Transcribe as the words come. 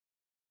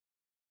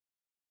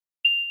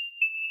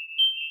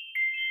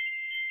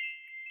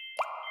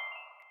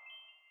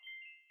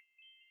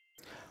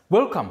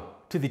Welcome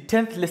to the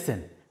 10th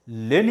lesson,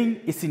 Learning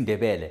is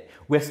Ndebele.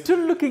 We're still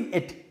looking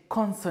at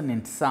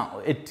consonant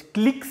sound, at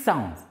click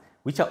sounds,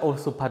 which are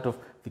also part of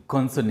the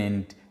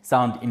consonant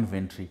sound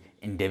inventory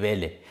in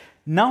Ndebele.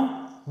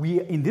 Now,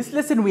 in this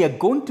lesson, we are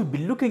going to be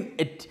looking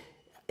at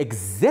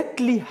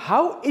exactly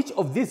how each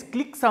of these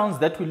click sounds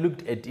that we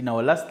looked at in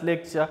our last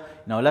lecture,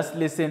 in our last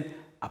lesson,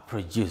 are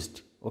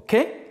produced.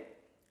 Okay?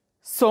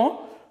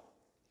 So,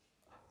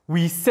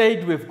 we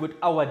said we've got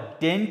our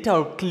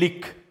dental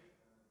click.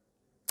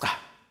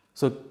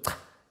 So,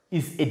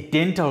 is a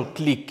dental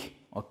click,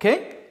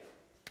 okay?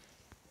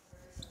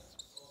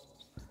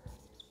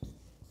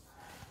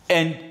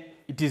 And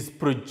it is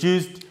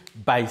produced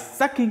by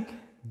sucking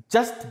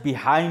just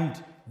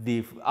behind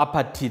the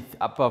upper teeth,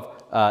 upper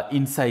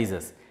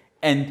incisors.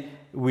 And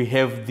we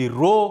have the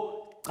raw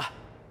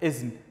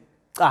as in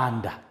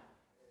qanda,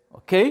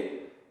 okay?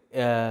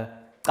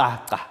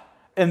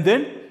 And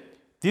then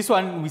this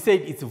one we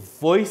said it's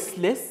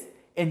voiceless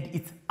and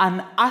it's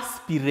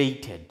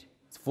unaspirated.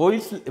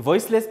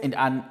 Voiceless and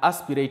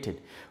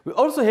unaspirated. We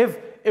also have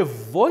a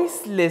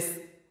voiceless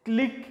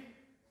click,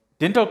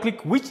 dental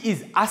click, which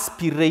is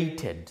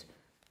aspirated.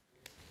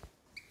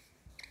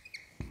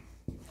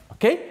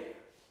 Okay?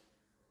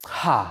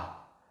 Ha,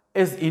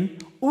 as in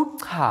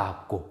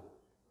uchago.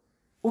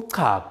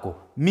 Uchago,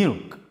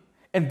 milk.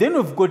 And then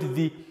we've got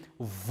the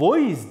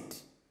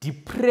voiced,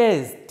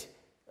 depressed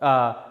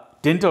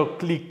dental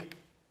click.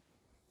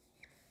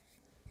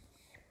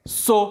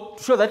 So,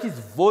 to show that it's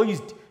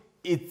voiced,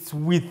 it's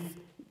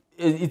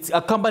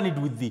accompanied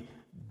with the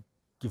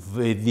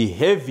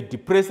heavy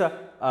depressor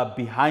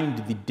behind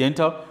the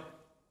dental.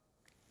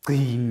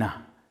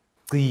 Qina,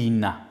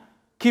 qina,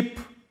 keep,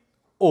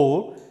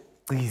 or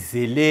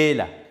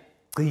gcizelela,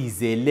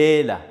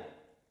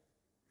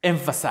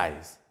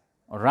 emphasize.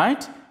 All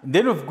right? And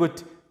then we've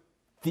got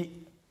the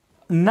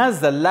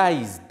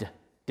nasalized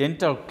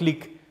dental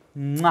click,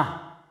 nca,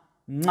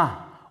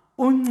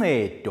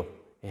 uncedo,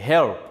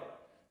 help.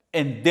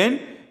 And then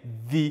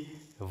the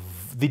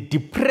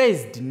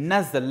depressed,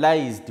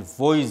 nasalized,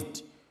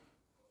 voiced,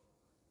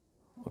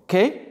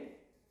 okay?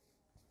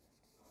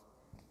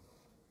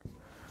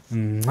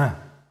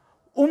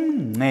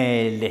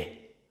 Umngcele,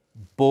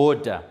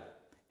 border.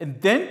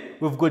 And then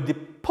we've got the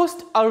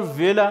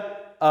post-alveolar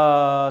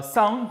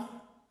sound.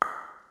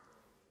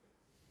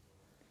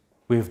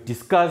 We've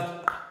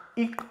discussed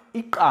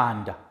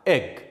iqanda,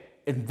 egg.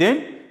 And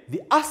then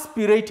the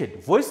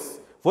aspirated,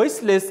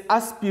 voiceless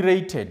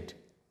aspirated.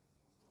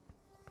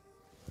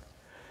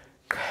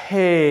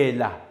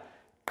 Khela,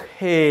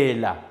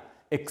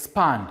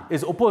 expand,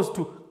 as opposed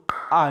to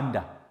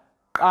qanda,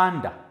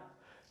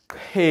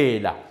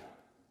 khela.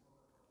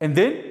 And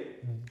then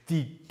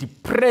the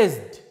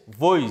depressed,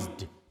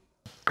 voiced,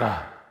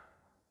 ga,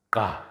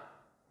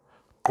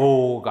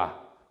 goga,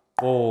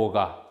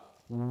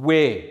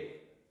 wear,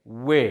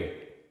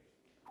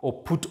 or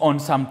put on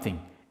something.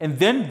 And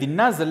then the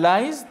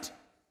nasalized,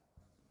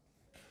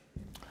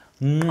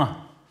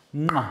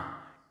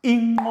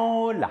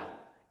 ingola,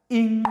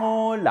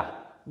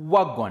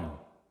 wagon.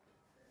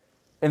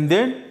 And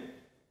then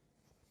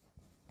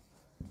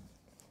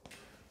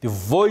the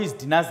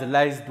voiced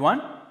nasalized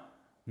one,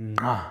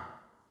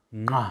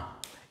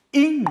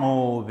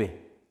 ingobe,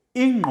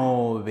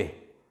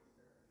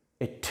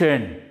 a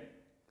turn,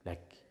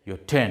 like your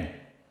turn.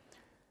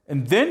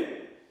 And then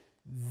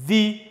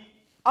the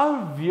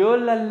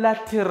alveolar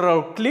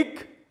lateral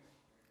click,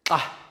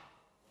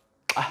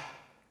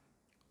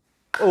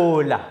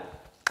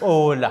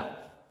 ola,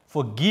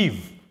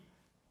 forgive.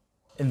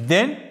 And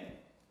then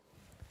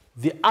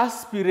the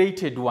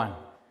aspirated one,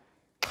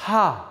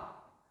 ka.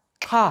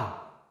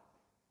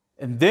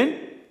 And then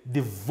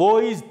the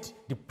voiced,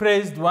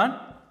 depressed one,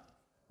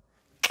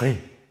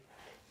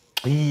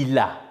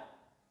 qila,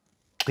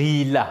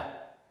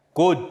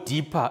 go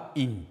deeper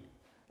in.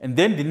 And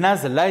then the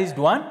nasalized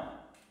one,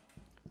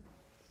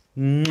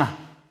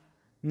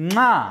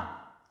 nga,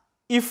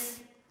 if.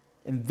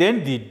 And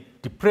then the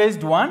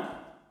depressed one,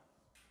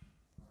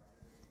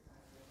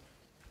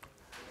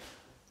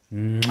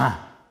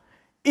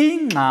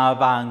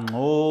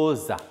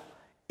 ingabangcoza,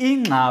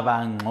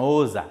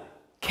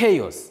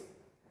 chaos.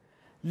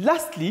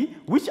 Lastly,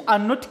 which are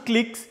not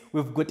clicks,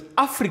 we've got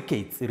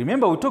affricates.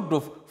 Remember, we talked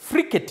of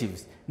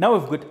fricatives. Now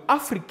we've got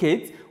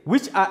affricates,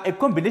 which are a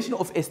combination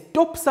of a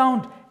stop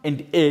sound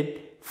and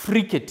a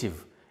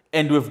fricative.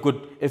 And we've got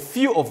a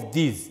few of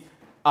these.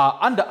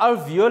 Under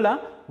alveolar,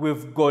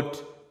 we've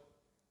got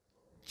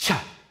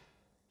cha,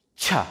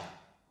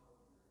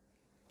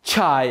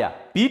 chaya,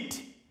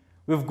 beat.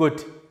 We've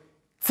got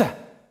tsa,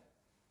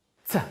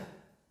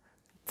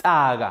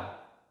 tsaga,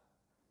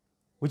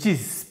 which is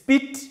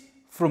spit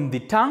from the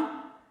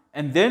tongue.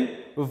 And then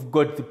we've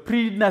got the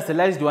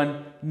pre-nasalized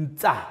one,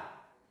 nza.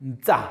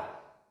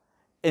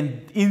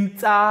 And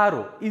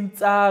inzaro,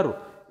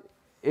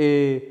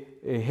 a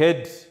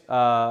head,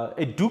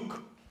 a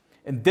duke.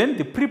 And then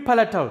the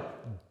pre-palatal,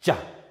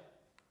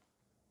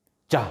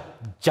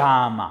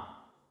 jama,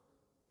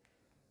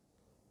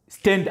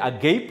 stand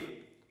agape.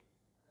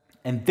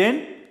 And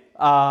then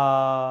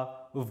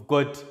we've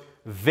got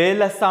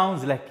velar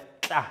sounds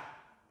like tla,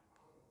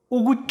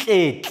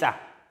 ukutletla,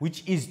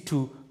 which is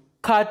to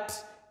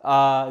cut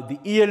the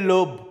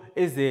earlobe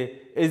as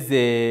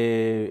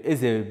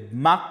a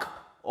mark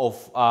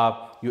of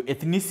your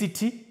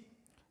ethnicity.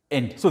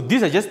 And so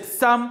these are just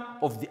some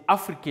of the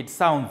affricate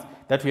sounds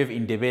that we have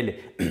in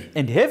Ndebele.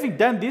 And having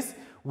done this,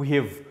 we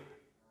have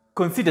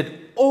considered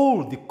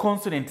all the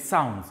consonant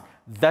sounds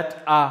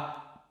that are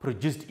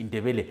produced in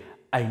Ndebele.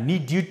 I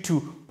need you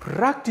to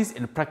practice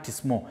and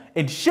practice more,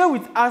 and share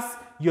with us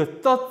your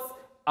thoughts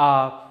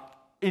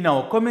in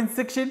our comment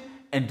section.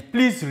 And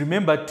please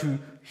remember to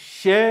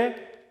share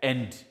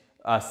and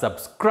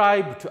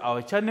subscribe to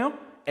our channel,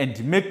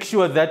 and make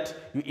sure that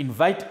you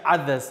invite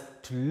others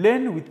to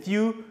learn with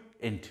you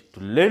and to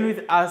learn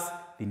with us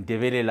the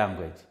Ndebele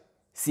language.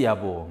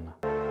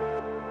 Siyabonga.